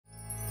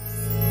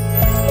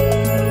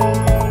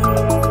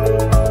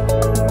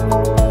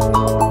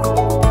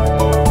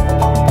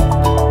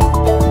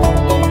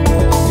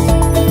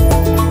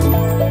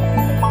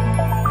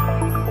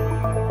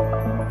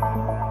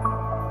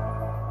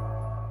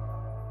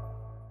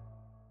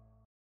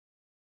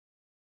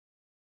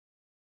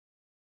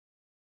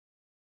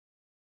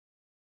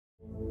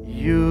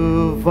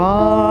You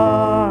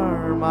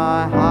are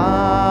my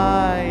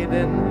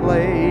hiding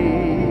place.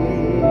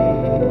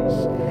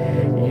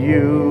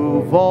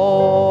 You've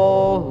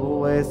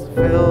always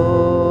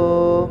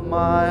filled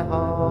my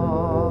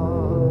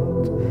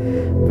heart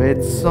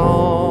with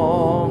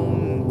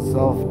songs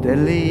of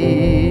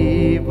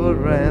deliverance.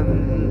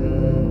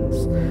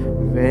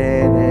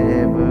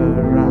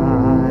 Whenever I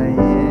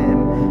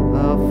am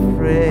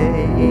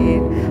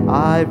afraid,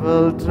 I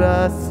will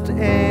trust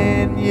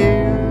in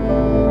you.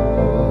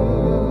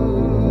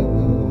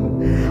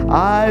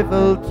 I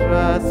will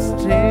trust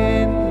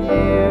in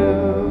you.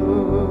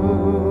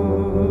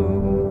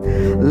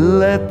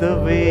 Let the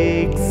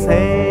weak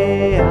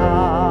say I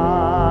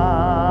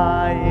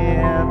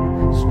am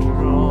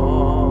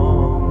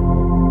strong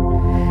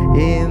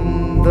in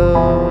the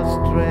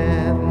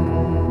strength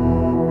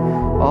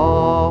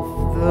of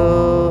the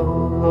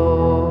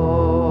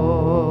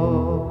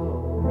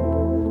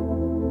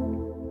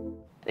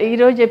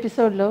ఈరోజు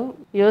ఎపిసోడ్లో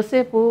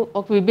యోసేపు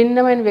ఒక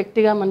విభిన్నమైన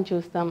వ్యక్తిగా మనం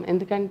చూస్తాం.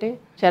 ఎందుకంటే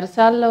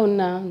చెరసాల్లో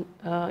ఉన్న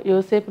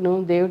యోసేపును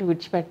దేవుడు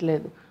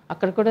విడిచిపెట్టలేదు.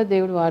 అక్కడ కూడా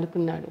దేవుడు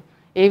వాడుకున్నాడు.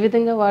 ఏ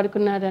విధంగా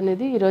వాడుకున్నాడు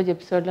అనేది ఈరోజు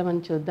ఎపిసోడ్లో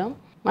మనం చూద్దాం.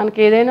 మనకి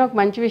ఏదైనా ఒక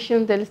మంచి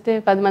విషయం తెలిస్తే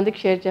 10 మందికి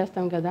షేర్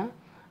చేస్తాం కదా,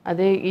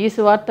 అదే ఈ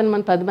సువార్తను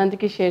మనం 10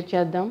 మందికి షేర్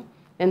చేద్దాం.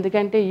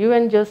 ఎందుకంటే యు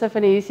అండ్ జోసెఫ్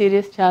అనే ఈ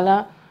సిరీస్ చాలా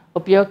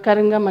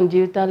ఉపయోగకరంగా మన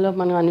జీవితాల్లో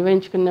మనం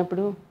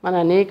అన్వయించుకున్నప్పుడు మన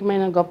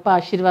అనేకమైన గొప్ప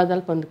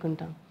ఆశీర్వాదాలు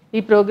పొందుకుంటాం. ఈ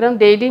ప్రోగ్రామ్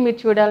డైలీ మీరు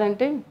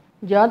చూడాలంటే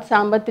జార్జ్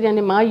సాంబత్రి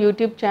అనే మా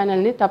యూట్యూబ్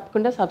ఛానల్ని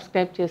తప్పకుండా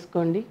సబ్స్క్రైబ్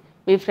చేసుకోండి.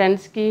 మీ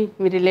ఫ్రెండ్స్కి,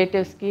 మీ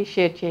రిలేటివ్స్కి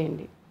షేర్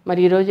చేయండి. మరి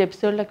ఈరోజు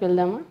ఎపిసోడ్లోకి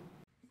వెళ్దామా?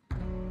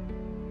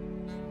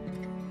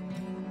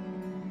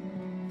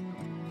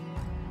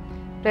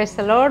 Praise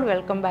the lord.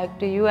 Welcome back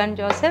to you and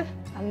Joseph.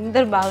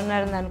 అందరు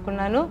బాగున్నారని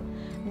అనుకున్నాను.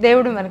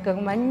 దేవుడు మనకు ఒక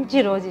మంచి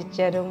రోజు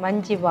ఇచ్చారు,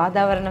 మంచి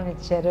వాతావరణం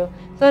ఇచ్చారు.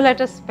 So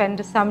let us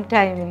spend some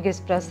time in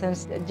his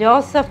presence.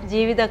 Joseph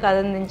జీవిత కథ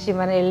నుంచి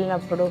మనం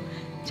వెళ్ళినప్పుడు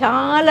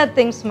చాలా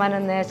థింగ్స్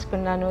మనం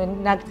నేర్చుకున్నాను.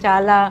 నాకు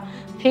చాలా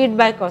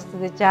ఫీడ్బ్యాక్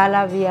వస్తుంది. చాలా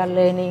వీఆర్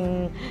లెర్నింగ్.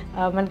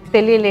 మనకు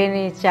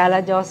తెలియలేని చాలా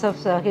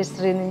జోసెఫ్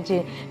హిస్టరీ నుంచి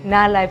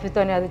నా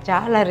లైఫ్తోనే అది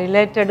చాలా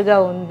రిలేటెడ్గా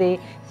ఉంది.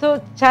 సో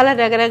చాలా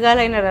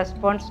రకరకాలైన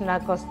రెస్పాన్స్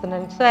నాకు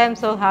వస్తున్నాయి. So I'm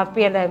so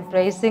happy and I'm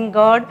pricing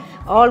God.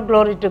 All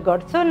glory to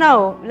God. So now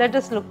let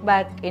us look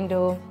back in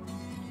to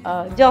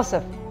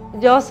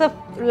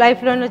Joseph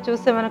లైఫ్లోనే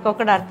చూస్తే మనకు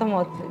ఒకటి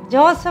అర్థమవుతుంది.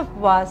 జోసెఫ్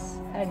వాస్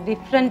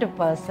డిఫరెంట్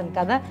పర్సన్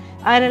కదా.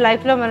 ఆయన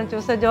లైఫ్లో మనం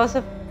చూస్తే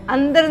జోసెఫ్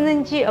అందరి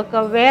నుంచి ఒక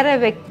వేరే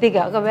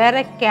వ్యక్తిగా, ఒక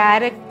వేరే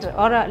క్యారెక్టర్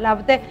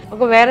లేకపోతే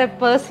ఒక వేరే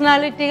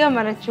పర్సనాలిటీగా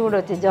మనం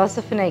చూడవచ్చు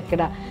జోసెఫ్ని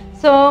ఇక్కడ.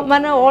 సో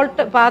మన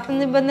పాత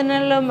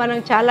నిబంధనల్లో మనం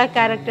చాలా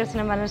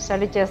క్యారెక్టర్స్ని మనం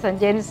స్టడీ చేస్తాం.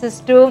 జెనిసిస్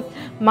టు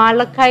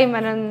మాలకాయి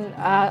మనం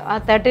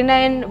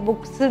 39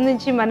 బుక్స్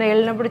నుంచి మనం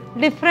వెళ్ళినప్పుడు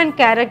different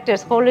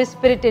characters Holi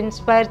spirit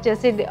inspire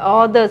చేసి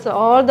ఆల్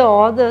ద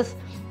ఆథర్స్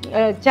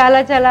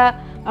చాలా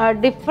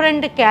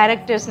డిఫరెంట్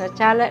క్యారెక్టర్స్ని,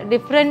 చాలా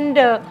డిఫరెంట్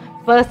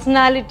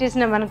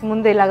పర్సనాలిటీస్ని మనకు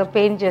ముందు ఇలాగ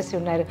పెయింట్ చేసి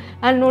ఉన్నారు.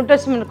 అండ్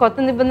నోటీస్ మన కొత్త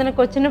నిబంధనకు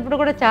వచ్చినప్పుడు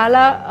కూడా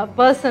చాలా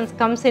persons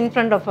comes in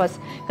front of us.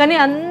 కానీ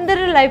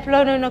అందరి లైఫ్లో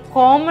ఉన్న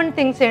కామన్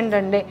థింగ్స్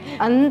ఏంటంటే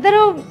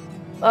అందరూ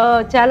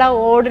చాలా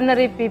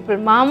ఆర్డినరీ పీపుల్,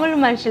 మామూలు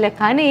మనుషులే.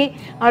 కానీ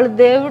వాళ్ళు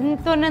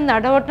దేవుడితోనే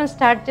నడవటం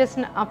స్టార్ట్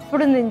చేసిన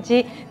అప్పుడు నుంచి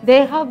they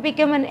have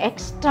become an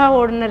extra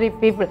ordinary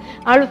people.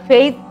 వాళ్ళు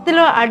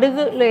ఫెయిత్లో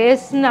అడుగు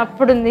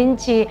వేసినప్పుడు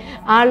నుంచి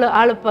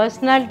వాళ్ళ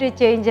పర్సనాలిటీ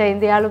చేంజ్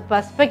అయింది, వాళ్ళ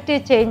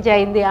పర్స్పెక్టివ్ చేంజ్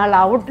అయింది, వాళ్ళ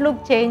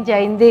అవుట్లుక్ చేంజ్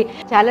అయింది.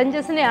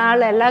 ఛాలెంజెస్ని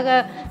వాళ్ళు ఎలాగ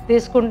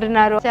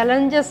తీసుకుంటున్నారు,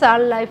 ఛాలెంజెస్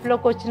వాళ్ళ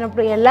లైఫ్లోకి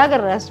వచ్చినప్పుడు ఎలాగ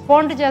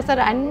రెస్పాండ్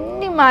చేస్తారు,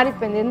 అన్నీ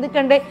మారిపోయింది.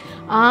 ఎందుకంటే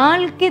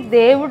వాళ్ళకి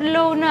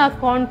దేవుడిలో ఉన్న ఆ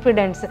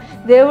కాన్ఫిడెన్స్,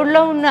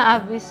 దేవుడిలో ఉన్న ఆ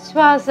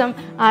విశ్వాసం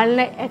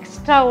వాళ్ళని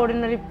ఎక్స్ట్రా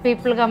ఆర్డినరీ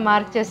పీపుల్గా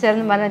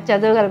మార్చేసారని మనం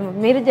చదవగలము.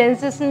 మీరు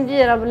జెనిసిస్ నుంచి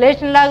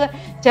రెవల్యూషన్ లాగా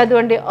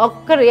చదవండి.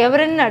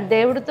 ఎవరైనా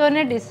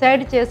దేవుడితోనే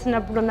డిసైడ్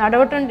చేసినప్పుడు,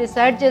 నడవటం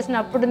డిసైడ్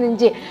చేసినప్పటి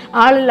నుంచి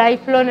వాళ్ళ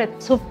లైఫ్లోనే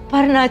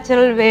సూపర్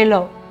న్యాచురల్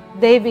వేలో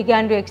they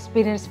began to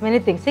experience many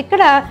things.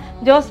 ఇక్కడ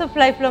జోసెఫ్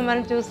లైఫ్లో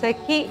మనం చూస్తే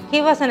he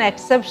was an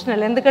exceptional.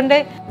 ఎందుకంటే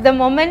the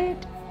moment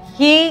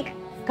he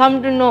come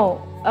to know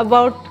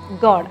about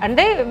God,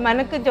 అంటే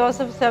మనకు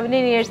జోసెఫ్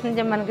 17 years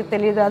నుంచి మనకు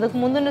తెలియదు, అదకు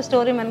ముందున్న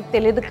స్టోరీ మనకు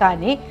తెలియదు.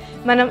 కానీ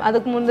మనం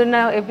అదకు ముందున్న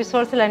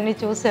ఎపిసోడ్స్లు అన్నీ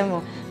చూసాము.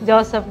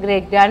 Joseph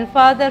great grand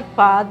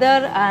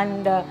father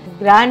and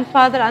grand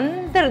father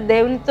అందరు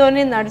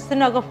దేవునితోనే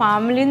నడుస్తున్న ఒక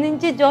ఫ్యామిలీ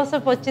నుంచి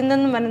జోసెఫ్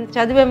వచ్చిందని మనం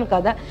చదివాము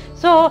కదా.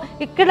 సో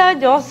ఇక్కడ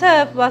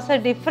Joseph was a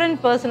different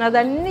person.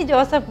 అదన్నీ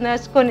జోసెఫ్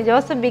నేర్చుకొని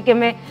Joseph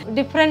became a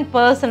different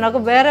person,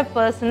 ఒక వేరే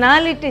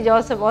పర్సనాలిటీ.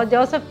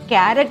 జోసెఫ్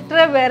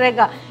క్యారెక్టరే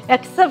వేరేగా,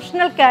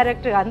 ఎక్సెప్షనల్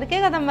క్యారెక్టర్. అందుకే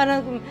కదా మనం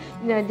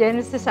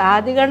జెనిసిస్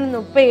ఆదికాండం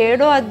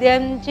 37వ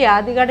అధ్యాయం నుంచి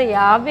ఆదికాండం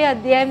 50వ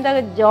అధ్యాయం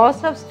దాకా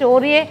జోసెఫ్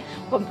స్టోరీయే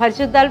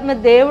పరిశుద్ధాత్మ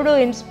దేవుడు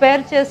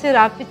ఇన్స్పైర్ చేసి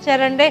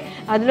రాపించారంటే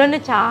అందులోనే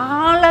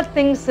చాలా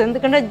థింగ్స్.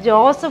 ఎందుకంటే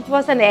Joseph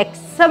was an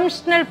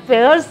exceptional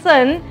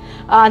person.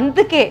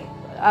 అందుకే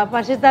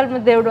పరిశుద్ధాత్మ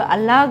దేవుడు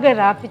అలాగే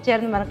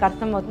రాపిచ్చారని మనకు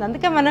అర్థమవుతుంది.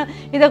 అందుకే మనం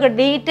ఇది ఒక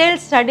డీటెయిల్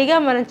స్టడీగా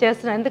మనం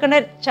చేస్తున్నాం. ఎందుకంటే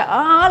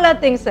చాలా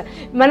థింగ్స్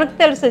మనకు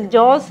తెలుసు.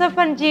 జోసెఫ్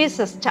అండ్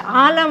జీసస్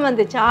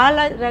చాలామంది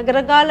చాలా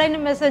రకరకాలైన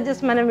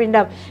మెసేజెస్ మనం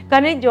విన్నాం.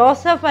 కానీ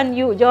జోసెఫ్ అండ్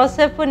యూ,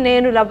 జోసెఫ్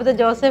నేను లేకపోతే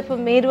జోసెఫ్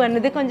మీరు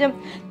అనేది కొంచెం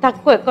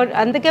తక్కువ.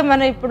 అందుకే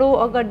మనం ఇప్పుడు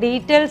ఒక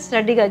డీటెయిల్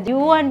స్టడీగా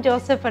యూ అండ్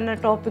జోసెఫ్ అన్న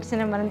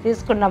టాపిక్స్ని మనం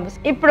తీసుకున్నాము.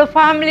 ఇప్పుడు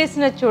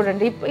ఫ్యామిలీస్ని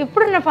చూడండి,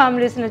 ఇప్పుడున్న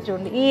ఫ్యామిలీస్ని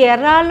చూడండి, ఈ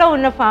ఎరాలో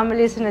ఉన్న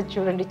ఫ్యామిలీస్ని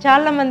చూడండి.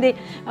 చాలామంది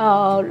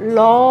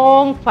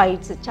లాంగ్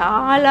ఫైట్స్,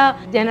 చాలా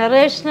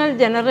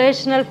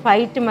జనరేషనల్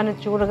ఫైట్ మనం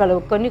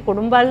చూడగలవు. కొన్ని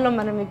కుటుంబాల్లో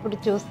మనం ఇప్పుడు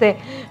చూస్తే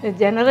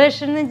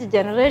జనరేషన్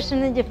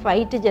నుంచి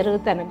ఫైట్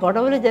జరుగుతానే,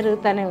 గొడవలు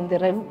జరుగుతూనే ఉంది,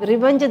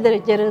 రివెంజ్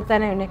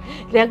జరుగుతూనే ఉన్నాయి,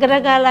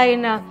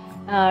 రకరకాలైన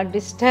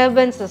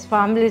డిస్టర్బెన్సెస్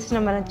ఫ్యామిలీస్ని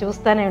మనం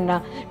చూస్తూనే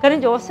ఉన్నాం. కానీ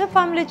జోసెఫ్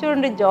ఫ్యామిలీ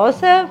చూడండి,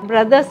 జోసెఫ్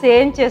బ్రదర్స్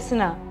ఏం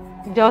చేసినా,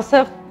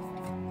 జోసెఫ్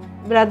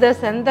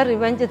బ్రదర్స్ ఎంత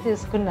రివెంజ్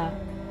తీసుకున్నా,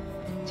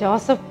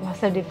 Joseph was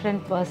a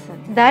different person.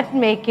 That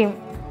make him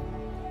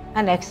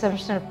an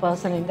exceptional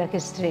person in the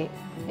history.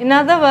 In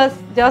other words,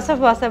 Joseph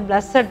was a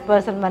blessed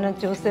person మనం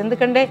చూస్తే.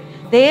 ఎందుకంటే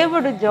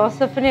దేవుడు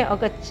జోసెఫ్ని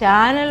ఒక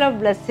ఛానల్ ఆఫ్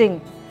బ్లెస్సింగ్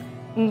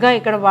ఇంకా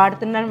ఇక్కడ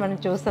వాడుతున్నారని మనం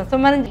చూస్తాం. సో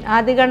మనం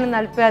ఆదికాండం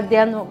 40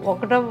 అధ్యాయం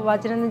 1వ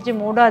వచనం నుంచి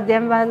 3వ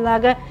అధ్యాయం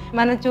లాగా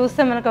మనం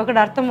చూస్తే మనకు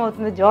ఒకటి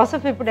అర్థమవుతుంది.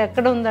 జోసెఫ్ ఇప్పుడు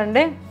ఎక్కడ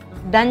ఉందంటే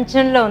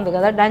డంచన్లో ఉంది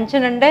కదా.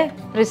 డంచన్ అంటే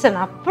ప్రిసన్.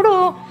 అప్పుడు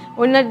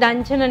ఉన్న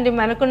డంచన్ అండి,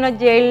 మనకున్న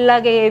జైలు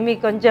లాగా ఏమి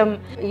కొంచెం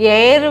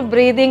ఎయిర్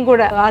బ్రీదింగ్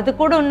కూడా అది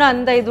కూడా ఉన్న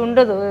అంత ఇది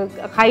ఉండదు.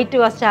 హైట్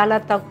చాలా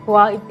తక్కువ.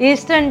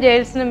 ఈస్టర్న్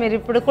జైల్స్ని మీరు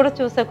ఇప్పుడు కూడా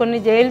చూస్తే కొన్ని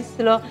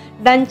జైల్స్లో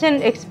డంచన్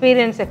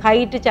ఎక్స్పీరియన్స్,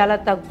 హైట్ చాలా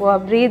తక్కువ,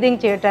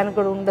 బ్రీదింగ్ చేయడానికి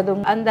కూడా ఉండదు,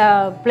 అంత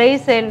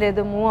ప్లేస్ ఏం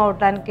లేదు మూవ్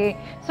అవటానికి.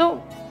 So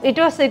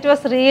it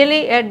was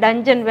really A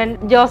dungeon when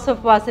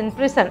Joseph was in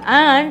prison.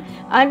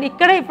 And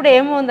ఇక్కడ ఇప్పుడు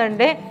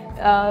ఏముందంటే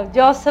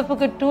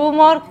జోసెఫ్కి 2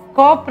 more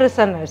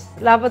co-prisoners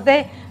లేకపోతే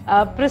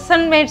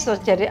ప్రిసన్ మేట్స్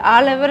వచ్చారు.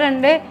 వాళ్ళు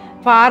ఎవరంటే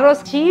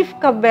ఫారోస్ చీఫ్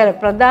కప్-బేరర్,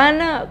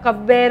 ప్రధాన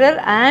cup-bearer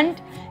and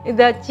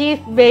the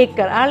chief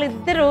baker.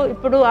 వాళ్ళిద్దరూ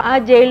ఇప్పుడు ఆ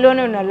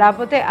జైల్లోనే ఉన్నారు,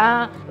 లేకపోతే ఆ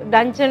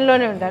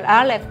డంచన్లోనే ఉన్నారు.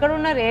 వాళ్ళు ఎక్కడ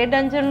ఉన్నారు, ఏ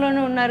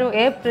డంచన్లోనే ఉన్నారు,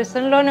 ఏ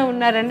ప్రిసన్లోనే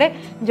ఉన్నారంటే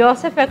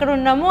జోసెఫ్ ఎక్కడ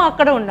ఉన్నామో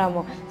అక్కడ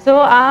ఉన్నాము. సో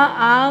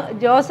ఆ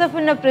జోసెఫ్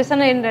ఉన్న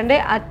ప్రిసన్ ఏంటంటే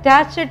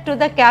attached to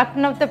the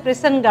captain of the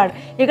prison gourd.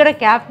 ఇక్కడ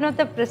captain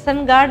of the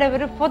prison gourd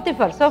ఎవరు,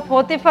 పోతిఫర్. సో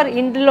పోతిఫర్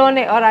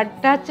ఇంట్లోనే ఆర్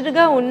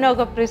అటాచ్డ్గా ఉన్న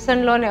ఒక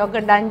ప్రిసన్లోనే, ఒక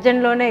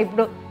డంజన్లోనే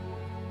ఇప్పుడు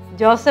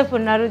జోసెఫ్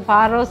ఉన్నారు.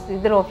 ఫారోస్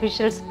ఇద్దరు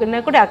ఆఫీషియల్స్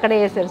కూడా అక్కడే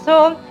వేశారు. సో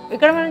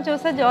ఇక్కడ మనం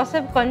చూస్తే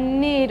జోసెఫ్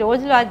కొన్ని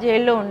రోజులు ఆ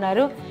జైల్లో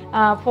ఉన్నారు.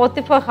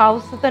 పోతిఫర్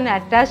హౌస్తో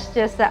అటాచ్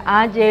చేస్తే ఆ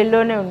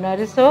జైల్లోనే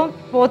ఉన్నారు. So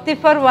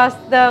Potiphar was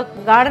the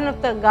garden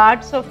of the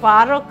God's of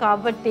Pharaoh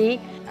కాబట్టి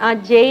ఆ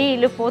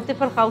జైలు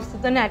పోతిఫర్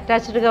హౌస్తో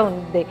అటాచ్డ్గా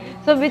ఉంది.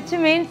 సో విచ్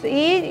మీన్స్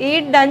ఈ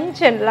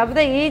డంచన్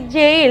లేకపోతే ఈ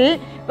జైల్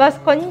వాస్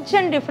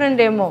కొంచెం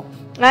డిఫరెంట్ ఏమో.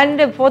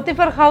 అండ్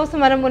పోతిఫర్ హౌస్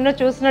మనం మొన్న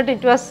చూసినట్టు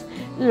it was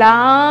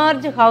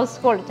large house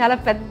hold, చాలా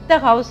పెద్ద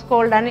హౌస్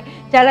హోల్డ్ అని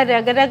చాలా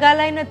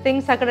రకరకాలైన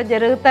థింగ్స్ అక్కడ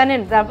జరుగుతానే,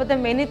 లేకపోతే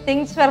మెనీ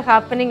థింగ్స్ ఫర్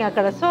హ్యాపెనింగ్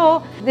అక్కడ. సో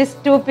దిస్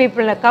 2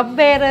 people, కప్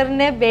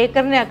బేరర్నే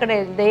బేకర్నే అక్కడ,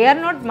 దే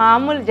ఆర్ నాట్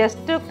మామూలు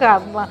జస్ట్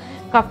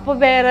కప్పు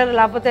బేరర్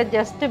లేకపోతే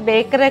జస్ట్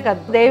బేకరే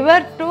కాదు, దే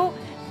వర్ 2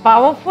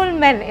 పవర్ఫుల్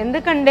మెన్.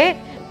 ఎందుకంటే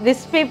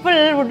this people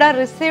would are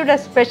received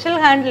a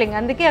special handling.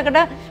 అందుకే అక్కడ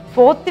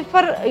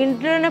పోతిఫర్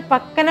ఇంట్లోనే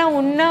పక్కన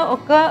ఉన్న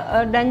ఒక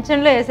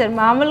డంచన్లో వేశారు.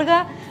 మామూలుగా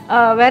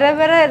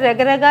వేరే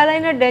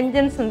రకరకాలైన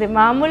డెంజన్స్ ఉంది.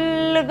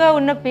 మామూలుగా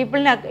ఉన్న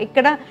పీపుల్ని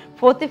ఇక్కడ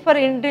పోతిఫర్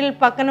ఇంటి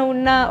పక్కన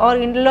ఉన్న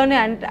ఇంట్లోనే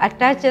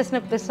అటాచ్ చేసిన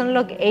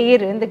ప్రిసన్లోకి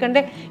వేయరు.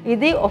 ఎందుకంటే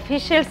ఇది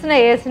ఆఫీషియల్స్నే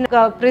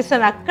వేసిన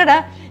ప్రిసన్. అక్కడ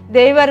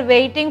they were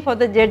waiting for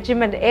the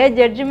judgement. A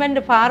judgement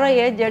Pharaoh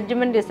A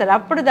judgement ఇస్తారు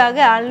అప్పుడు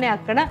దాకా వాళ్ళని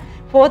అక్కడ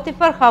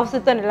పోతిఫర్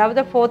హౌస్తోనే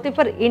లేకపోతే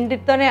పోతిఫర్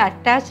ఇంటితోనే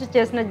అటాచ్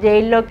చేసిన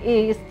జైల్లోకి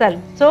ఇస్తారు.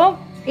 సో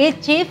ఈ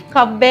చీఫ్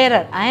కప్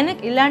బేరర్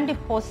ఆయనకి ఇలాంటి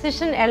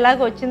పొజిషన్ ఎలాగ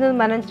వచ్చిందో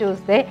మనం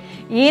చూస్తే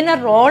ఈయన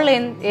రోల్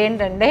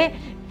ఏంటంటే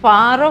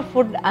ఫారో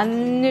ఫుడ్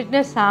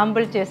అన్నిటినీ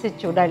శాంపుల్ చేసి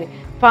చూడాలి.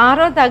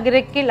 ఫారో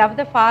దగ్గరికి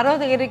లేకపోతే ఫారో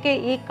దగ్గరికి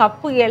ఈ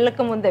కప్పు వెళ్ళక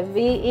ముందే,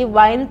 ఈ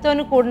వైన్తో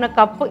కూడిన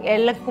కప్పు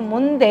వెళ్ళక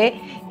ముందే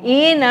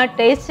ఈయన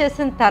టేస్ట్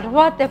చేసిన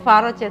తర్వాతే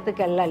ఫారో చేతికి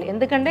వెళ్ళాలి.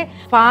 ఎందుకంటే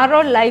ఫారో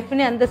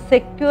లైఫ్ని అంత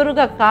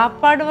సెక్యూర్గా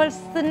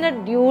కాపాడవలసిన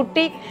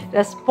డ్యూటీ,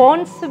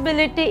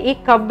 రెస్పాన్సిబిలిటీ ఈ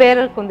కప్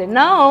బేరర్కి ఉంది.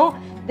 Now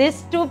these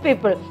 2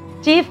 people,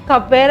 chief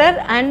cup bearer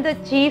and the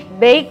chief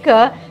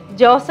baker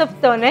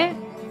జోసెఫ్తోనే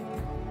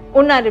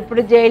ఉన్నారు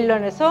ఇప్పుడు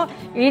జైల్లోనే. సో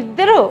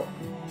ఇద్దరు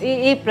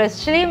ఈ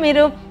ప్రెస్లీ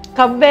మీరు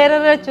కప్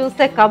బేరర్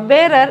చూస్తే cup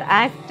bearer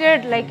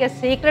acted like a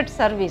secret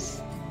service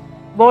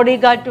body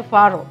guard to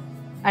Pharaoh.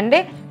 అంటే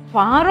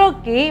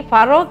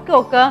ఫారోకి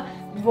ఒక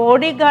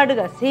బాడీ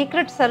గార్డ్గా,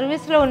 సీక్రెట్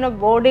సర్వీస్లో ఉన్న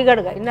బాడీ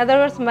గార్డ్గా. ఇన్ అదర్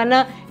వర్డ్స్ మన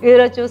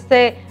ఇందులో చూస్తే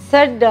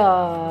సెడ్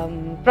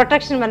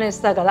ప్రొటెక్షన్ మనం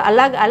ఇస్తాం కదా,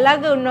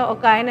 అలాగే ఉన్న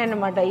ఒక ఆయన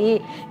అనమాట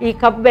ఈ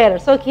cup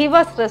bearer. So he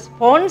was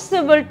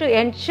responsible to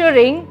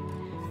ensuring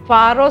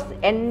Pharaoh's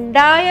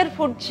entire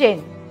food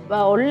chain.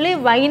 Only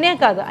వైనే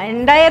కాదు,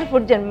 ఎంటైర్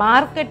ఫుడ్ జర్నీ,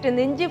 మార్కెట్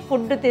నుంచి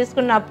ఫుడ్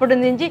తీసుకున్నప్పటి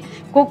నుంచి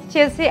కుక్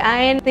చేసి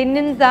ఆయన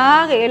తిన్న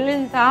దాకా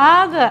వెళ్ళిన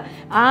దాకా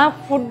ఆ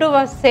ఫుడ్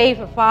వాజ్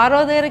సేఫ్.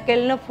 ఫారో దగ్గరికి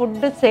వెళ్ళిన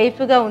ఫుడ్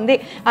సేఫ్గా ఉంది,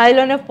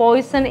 అందులోనే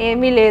పాయిజన్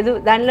ఏమీ లేదు,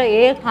 దానిలో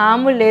ఏ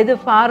హాము లేదు,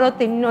 ఫారో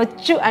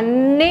తినొచ్చు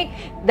అన్నీ.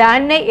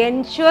 దాన్నే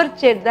ఎన్ష్యూర్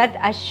చే దట్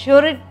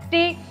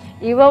అష్యూరిటీ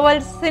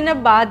ఇవ్వవలసిన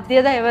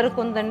బాధ్యత ఎవరికి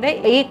ఉందంటే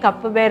ఈ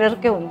కప్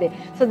బేరర్కే ఉంది.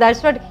 So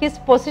that's what his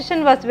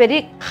position was very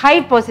high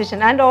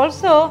position. And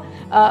also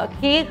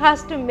he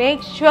has to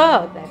make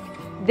sure that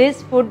this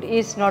food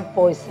is not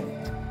poison.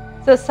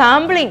 So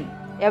sampling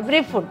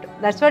every food,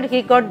 that's what he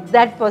got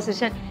that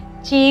position,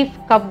 chief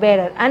cup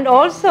bearer. And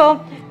also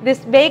this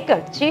baker,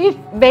 chief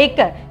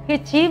baker, he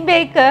chief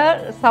baker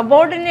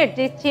subordinate,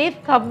 chief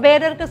cup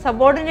bearer కి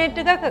subordinate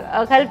గా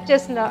help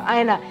చేసిన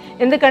ఆయన.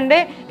 ఎందుకంటే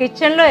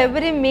కిచెన్లో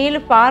every meal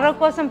Pharaoh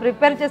కోసం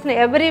prepare చేసిన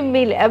every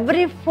meal,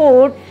 every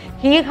food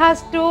he has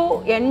to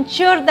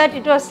ensure that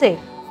it was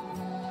safe.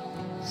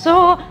 So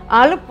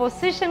వాళ్ళ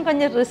position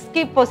కొంచెం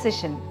risky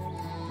position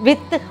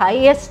with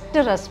highest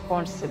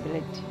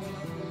responsibility.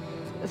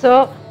 So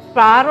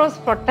Pharaoh's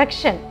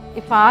protection,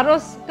 ఈ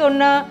ఫారోస్కి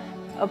ఉన్న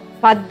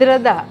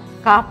భద్రత,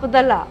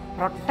 కాపుదల,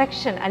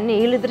 ప్రొటెక్షన్ అన్ని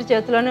వీళ్ళిద్దరి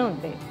చేతిలోనే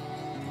ఉంది.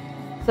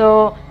 So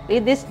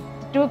this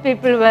two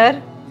people were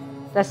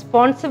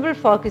responsible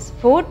for his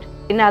food,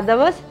 in other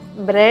words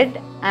bread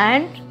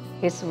and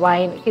his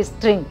wine, his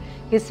drink,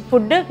 his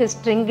food, his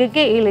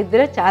డ్రింక్కి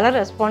వీళ్ళిద్దరే చాలా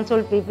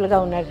రెస్పాన్సిబుల్ పీపుల్గా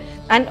ఉన్నారు.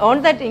 అండ్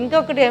ఆన్ దట్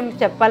ఇంకొకటి ఏం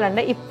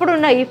చెప్పాలంటే,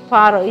 ఇప్పుడున్న ఈ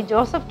ఫారో, ఈ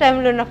జోసెఫ్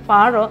టైంలో ఉన్న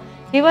Pharaoh,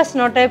 he was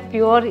not a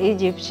pure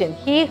Egyptian.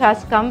 He has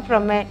come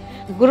from a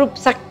group,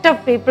 sect of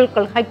people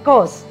called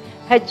Hykos,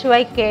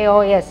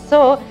 Hykos. So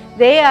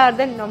they are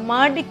the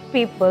nomadic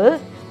people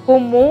who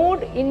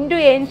moved into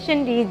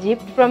ancient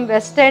Egypt from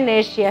Western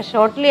Asia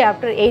shortly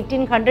after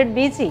 1800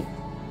 BC.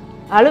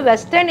 వాళ్ళు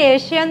western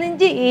Asia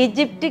నుంచి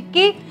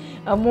ఈజిప్ట్కి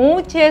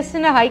move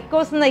చేసిన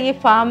హైకోస్ ఉన్న ఈ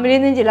family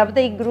నుంచి,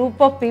 లేకపోతే ఈ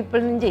group of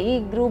people నుంచి, ఈ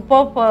గ్రూప్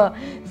ఆఫ్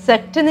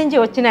సెక్ట్ నుంచి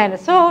వచ్చిన ఆయన.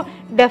 So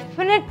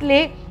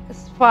definitely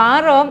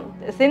Pharaoh,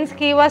 since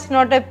he was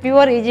not a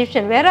pure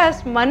Egyptian, వేరాస్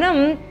మనం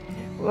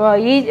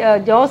ఈ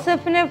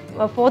జోసెఫ్ని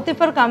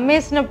పోతిఫర్కి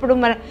అమ్మేసినప్పుడు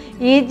మన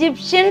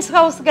ఈజిప్షియన్స్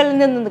హౌస్కి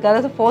వెళ్ళింది ఉంది కదా.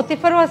 So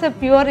Potiphar was a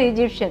pure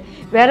Egyptian,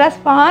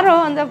 వేరాస్ Pharaoh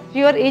అంత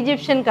ప్యూర్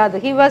ఈజిప్షియన్ కాదు.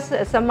 He was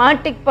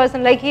సెమాటిక్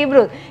person like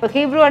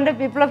Hebrew అంటే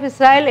పీపుల్ ఆఫ్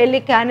ఇస్రాయల్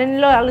వెళ్ళి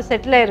క్యానన్లో వాళ్ళు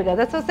సెటిల్ అయ్యారు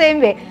కదా. So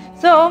same way.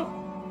 So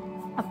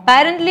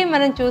apparently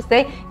మనం చూస్తే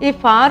ఈ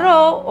Pharaoh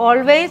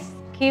always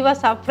he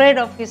was afraid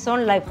of his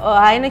own life.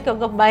 ఆయనకి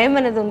ఒక భయం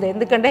అనేది ఉంది,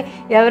 ఎందుకంటే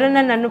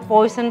ఎవరైనా నన్ను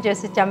పాయిజన్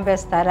చేసి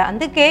చంపేస్తారా.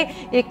 అందుకే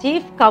ఈ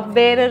chief cup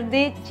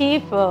బేరర్ది,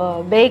 chief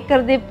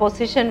బేకర్ది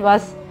position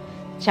was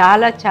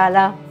చాలా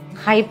చాలా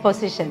హై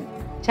పొజిషన్,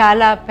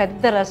 చాలా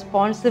పెద్ద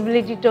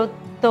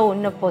రెస్పాన్సిబిలిటీతో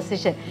ఉన్న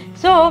పొజిషన్.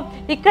 సో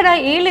ఇక్కడ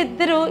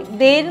వీళ్ళిద్దరూ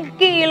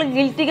దేనికి వీళ్ళు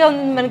గిల్టీగా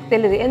ఉందని మనకు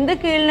తెలియదు,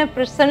 ఎందుకు వీళ్ళని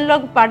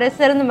ప్రిసన్లోకి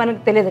పడేసారని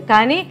మనకు తెలియదు.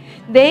 కానీ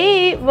they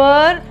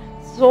were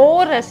so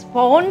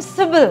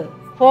responsible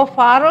for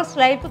Pharaoh's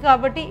life.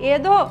 కాబట్టి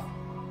ఏదో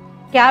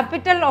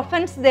capital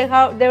offence they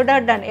would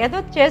have done, ఏదో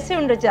చేసి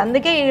ఉండొచ్చు,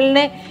 అందుకే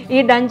వీళ్ళని ఈ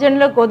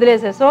డంజన్లో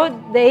వదిలేసారు. So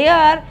they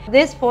are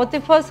this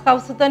పోతిఫర్స్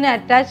హౌస్తోనే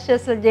attach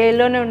చేస్తారు,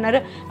 జైల్లోనే ఉన్నారు.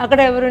 అక్కడ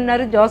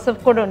ఎవరున్నారు,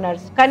 జోసెఫ్ కూడా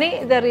ఉన్నారు. కానీ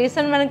ద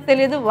రీజన్ మనకు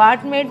తెలియదు.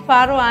 వాట్ మేడ్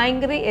ఫారో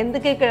యాంగ్రీ,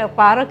 ఎందుకు ఇక్కడ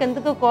ఫారోకి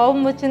ఎందుకు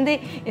కోపం వచ్చింది,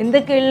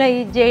 ఎందుకు వీళ్ళని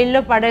ఈ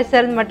జైల్లో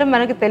పడేశారనమాట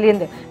మనకు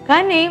తెలియదు.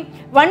 కానీ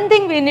one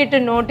thing we need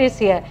to notice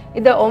here,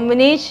 ఇది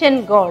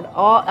ఒమినీషియన్ గాడ్,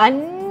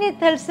 అన్నీ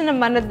తెలిసిన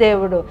మన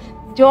దేవుడు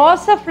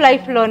జోసెఫ్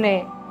లైఫ్లోనే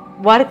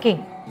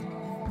వర్కింగ్,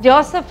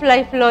 జోసెఫ్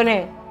లైఫ్లోనే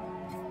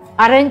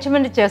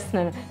అరేంజ్మెంట్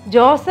చేస్తున్నాను.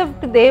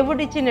 జోసెఫ్కి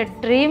దేవుడు ఇచ్చిన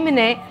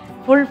డ్రీమ్నే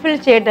ఫుల్ఫిల్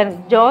చేయడానికి,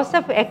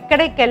 జోసెఫ్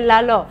ఎక్కడికి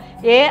వెళ్ళాలో,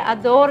 ఏ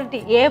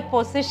అథారిటీ, ఏ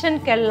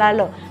పొజిషన్కి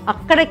వెళ్ళాలో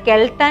అక్కడికి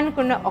వెళ్ళటానికి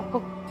ఉన్న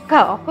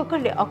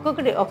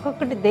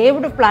ఒక్కొక్కటి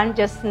దేవుడు ప్లాన్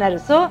చేస్తున్నారు.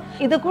 సో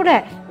ఇది కూడా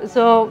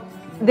సో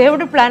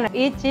దేవుడు ప్లాన్.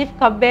 ఈ చీఫ్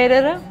కప్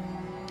బేరర్,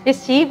 ఈ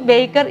చీఫ్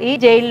బేకర్ ఈ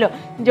జైల్లో,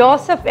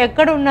 జోసెఫ్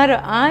ఎక్కడ ఉన్నారో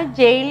ఆ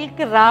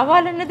జైలుకి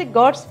రావాలన్నది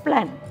గాడ్స్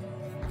ప్లాన్.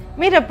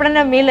 మీరు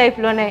ఎప్పుడైనా మీ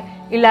లైఫ్లోనే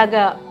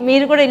ఇలాగా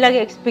మీరు కూడా ఇలాగ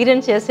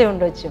ఎక్స్పీరియన్స్ చేసే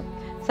ఉండొచ్చు.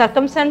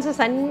 సర్కమ్స్టాన్సెస్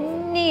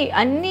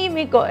అన్నీ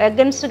మీకు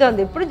అగెన్స్ట్గా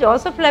ఉంది. ఇప్పుడు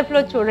జోసెఫ్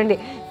లైఫ్లో చూడండి,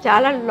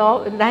 చాలా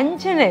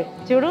డంజన్,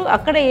 చూడు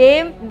అక్కడ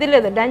ఏం ఇది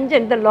లేదు,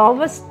 డంజన్ ద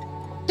లోవెస్ట్,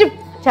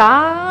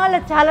 చాలా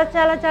చాలా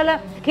చాలా చాలా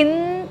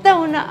కింద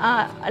ఉన్న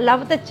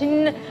లేకపోతే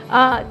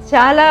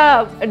చాలా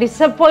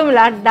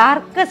డిసప్పాయింట్మెంట్, ఆ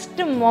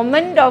darkest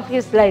moment of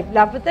his life,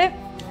 లేకపోతే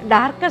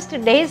darkest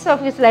days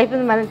of his life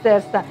మనకు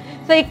తెలుస్తాం.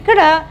 సో ఇక్కడ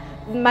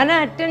మన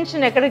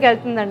అటెన్షన్ ఎక్కడికి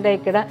వెళ్తుందంటే,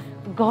 ఇక్కడ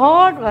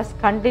God was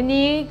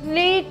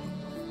continuously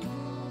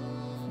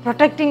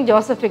protecting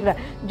Joseph. ఇక్కడ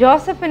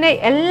జోసెఫ్ని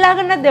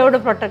ఎలాగన్నా దేవుడు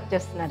ప్రొటెక్ట్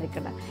చేస్తున్నారు.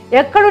 ఇక్కడ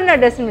ఎక్కడున్న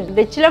డెస్టినేషన్,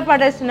 డిచ్లో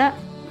పడేసిన,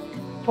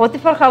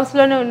 పోతిఫర్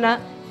హౌస్లోనే ఉన్న,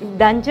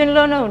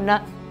 డంజన్లోనే ఉన్న,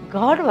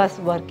 God was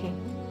working,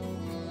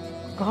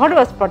 God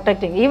was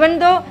protecting. Even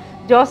though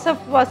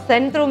Joseph was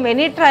sent through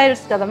many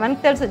trials కదా,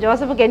 మనకు తెలుసు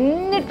జోసెఫ్కి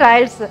ఎన్ని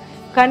ట్రయల్స్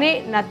కానీ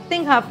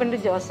నథింగ్ హ్యాపెన్ టు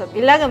జోసెఫ్.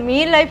 ఇలాగ మీ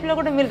లైఫ్లో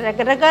కూడా మీరు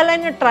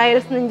రకరకాలైన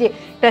ట్రయల్స్ నుంచి,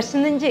 టెస్ట్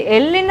నుంచి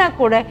వెళ్ళినా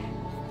కూడా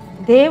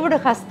దేవుడు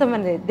హస్తం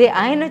అనేది,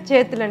 ఆయన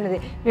చేతులు అనేది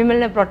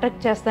మిమ్మల్ని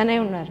ప్రొటెక్ట్ చేస్తూనే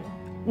ఉన్నారు.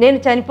 నేను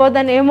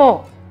చనిపోదానేమో,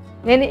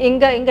 నేను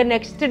ఇంకా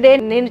నెక్స్ట్ డే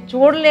నేను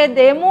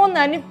చూడలేదేమో అని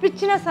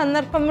అనిపించిన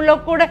సందర్భంలో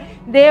కూడా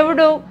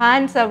దేవుడు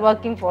hands are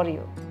working for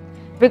you.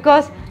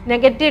 Because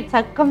negative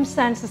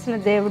సర్కమ్స్టాన్సెస్ని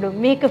దేవుడు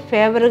మీకు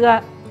ఫేవర్గా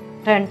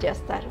టర్న్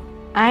చేస్తారు.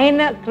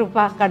 ఆయన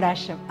కృపా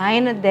కటాక్షం,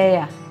 ఆయన దయ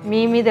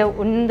మీ మీద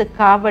ఉంది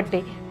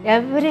కాబట్టి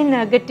ఎవ్రీ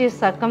నెగటివ్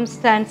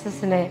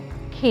సర్కమ్స్టాన్సెస్ని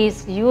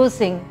హీఈస్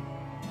యూజింగ్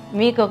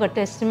మీకు ఒక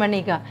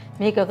టెస్టిమనీగా,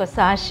 మీకు ఒక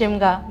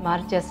సాక్ష్యంగా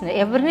మార్చేస్తున్నాయి.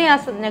 ఎవరిని ఆ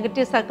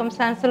నెగటివ్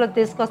సర్కమ్స్టాన్స్లో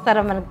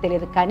తీసుకొస్తారో మనకు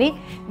తెలియదు, కానీ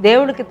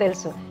దేవుడికి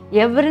తెలుసు.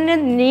 ఎవరిని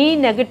నీ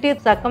నెగటివ్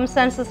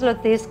సర్కమ్స్టాన్సెస్లో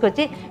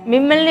తీసుకొచ్చి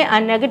మిమ్మల్ని ఆ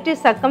నెగటివ్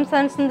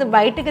సర్కమ్స్టాన్స్ నుంచి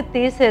బయటకు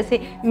తీసేసి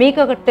మీకు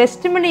ఒక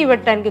టెస్టిమనీ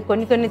ఇవ్వటానికి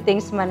కొన్ని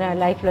థింగ్స్ మన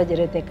లైఫ్లో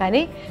జరుగుతాయి.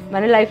 కానీ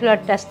మన లైఫ్లో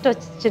టెస్ట్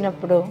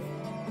వచ్చినప్పుడు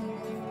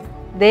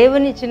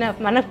దేవుని ఇచ్చిన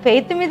మన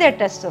ఫెయిత్ మీదే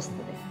టెస్ట్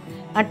వస్తుంది.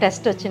 ఆ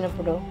టెస్ట్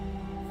వచ్చినప్పుడు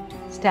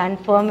stand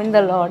firm in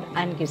the lord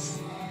and gives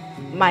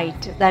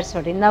might. That's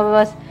what. In other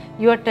words,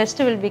 your test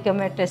will become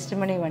a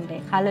testimony one day.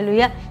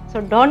 Hallelujah. So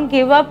don't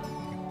give up.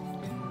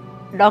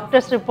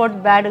 Doctor's report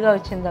bad ga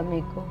vachinda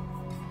meeku.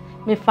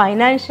 Me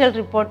financial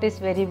report is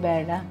very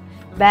bad.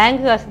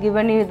 Bank has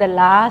given you the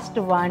last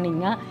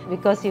warning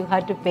because you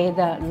have to pay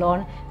the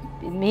loan.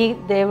 మీ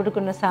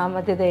దేవుడికున్న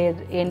సామర్థ్యత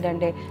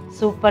ఏంటంటే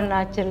super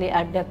naturally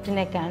ఆ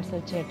డెప్ట్నే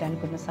cancel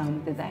చేయడానికి ఉన్న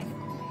సామర్థ్యత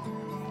ఆయనకు.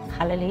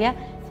 హల్లెలూయా.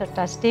 So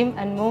trust him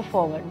and move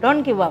forward.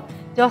 Don't give up.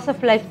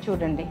 Joseph life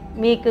చూడండి,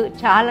 మీకు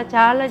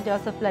చాలా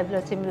Joseph లైఫ్లో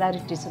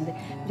similarities ఉంది.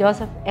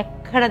 జోసెఫ్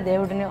ఎక్కడ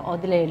దేవుడిని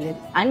వదిలేయలేదు.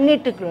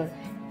 అన్నిటిలో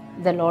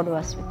the lord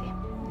was with him,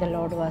 the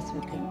lord was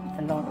with him,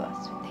 the lord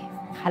was with him.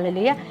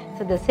 Hallelujah.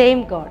 So the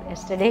same God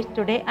yesterday,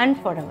 today and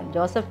for ever.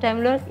 Joseph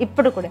టైంలో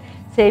ఇప్పుడు కూడా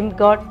same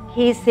God.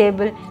 He is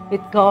able.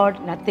 With God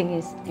nothing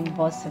is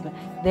impossible.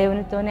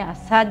 దేవునితోనే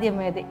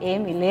అసాధ్యమైనది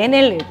ఏమీ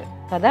లేనే లేదు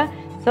కదా.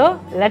 So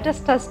let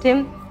us trust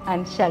him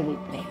and shall we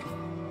pray.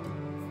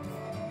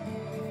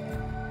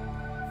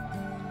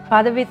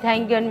 Father, we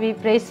thank you and we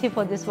praise you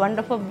for this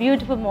wonderful,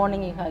 beautiful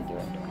morning you have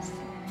given to us.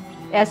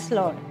 Yes,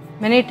 Lord.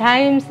 Many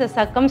times the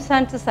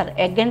circumstances are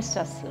against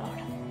us,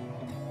 Lord.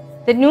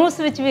 The news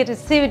which we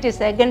receive, it is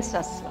against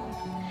us, Lord.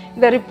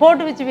 The report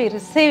which we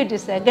receive, it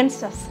is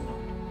against us,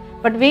 Lord.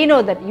 But we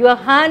know that your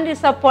hand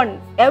is upon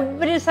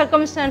every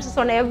circumstances,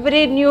 on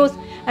every news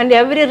and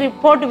every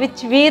report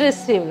which we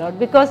receive, Lord,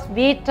 because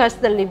we trust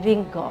the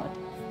living God.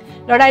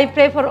 Lord, I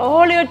pray for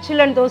all your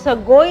children, those who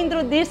are going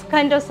through these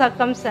kind of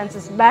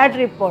circumstances, bad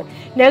report,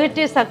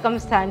 negative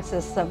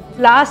circumstances,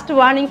 last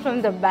warning from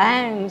the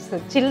banks,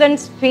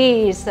 children's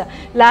fees,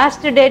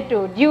 last day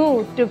due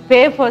to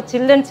pay for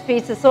children's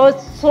fees,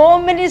 so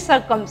many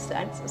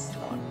circumstances,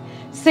 Lord.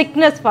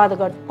 Sickness, Father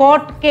God,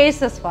 court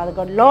cases, Father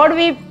God. Lord,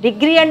 we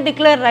decree and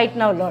declare right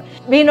now, Lord,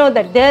 we know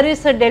that there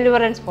is a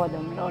deliverance for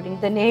them, Lord, in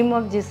the name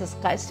of Jesus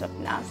Christ of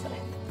Nazareth.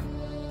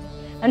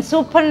 And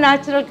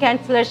supernatural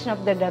cancellation of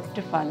the debt,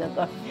 Father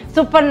God.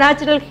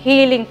 Supernatural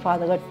healing,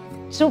 Father God.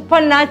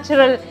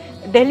 Supernatural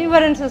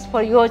deliverances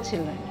for your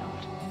children,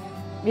 Lord.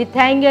 We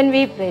thank you and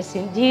we praise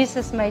you. In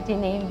Jesus' mighty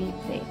name we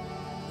pray.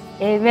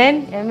 Amen.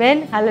 Amen.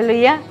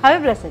 Hallelujah. Have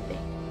a blessed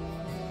day.